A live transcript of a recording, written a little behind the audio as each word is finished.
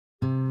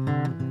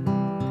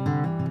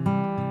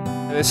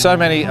There's so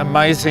many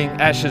amazing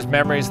Ashes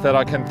memories that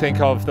I can think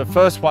of. The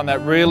first one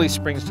that really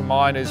springs to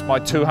mind is my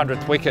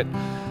 200th wicket.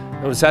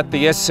 It was at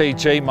the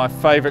SCG, my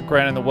favourite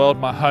ground in the world,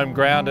 my home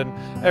ground, and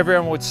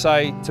everyone would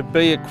say to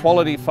be a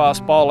quality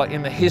fast bowler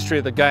in the history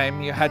of the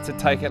game, you had to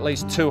take at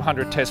least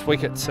 200 test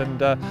wickets,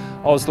 and I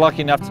was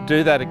lucky enough to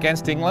do that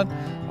against England.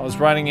 I was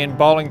running in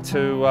bowling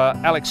to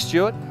Alex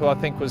Stewart, who I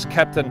think was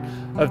captain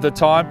of the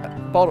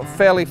time. Bowled it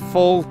fairly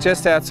full,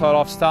 just outside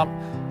off stump.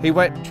 He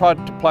went and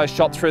tried to play a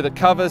shot through the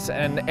covers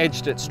and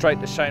edged it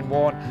straight to Shane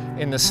Warne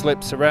in the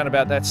slips, around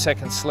about that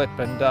second slip.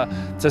 And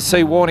to see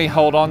Warney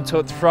hold on to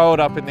it, throw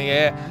it up in the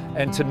air,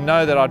 and to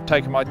know that I'd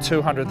taken my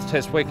 200th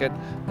test wicket,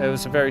 it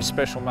was a very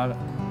special moment.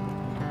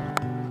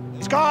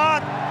 He's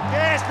gone!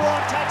 Yes,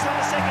 Warne takes on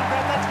a second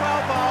grab. That's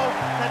well bowled.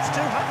 That's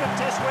 200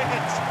 test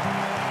wickets.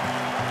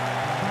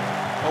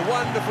 A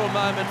wonderful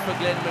moment for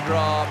Glenn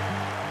McGrath.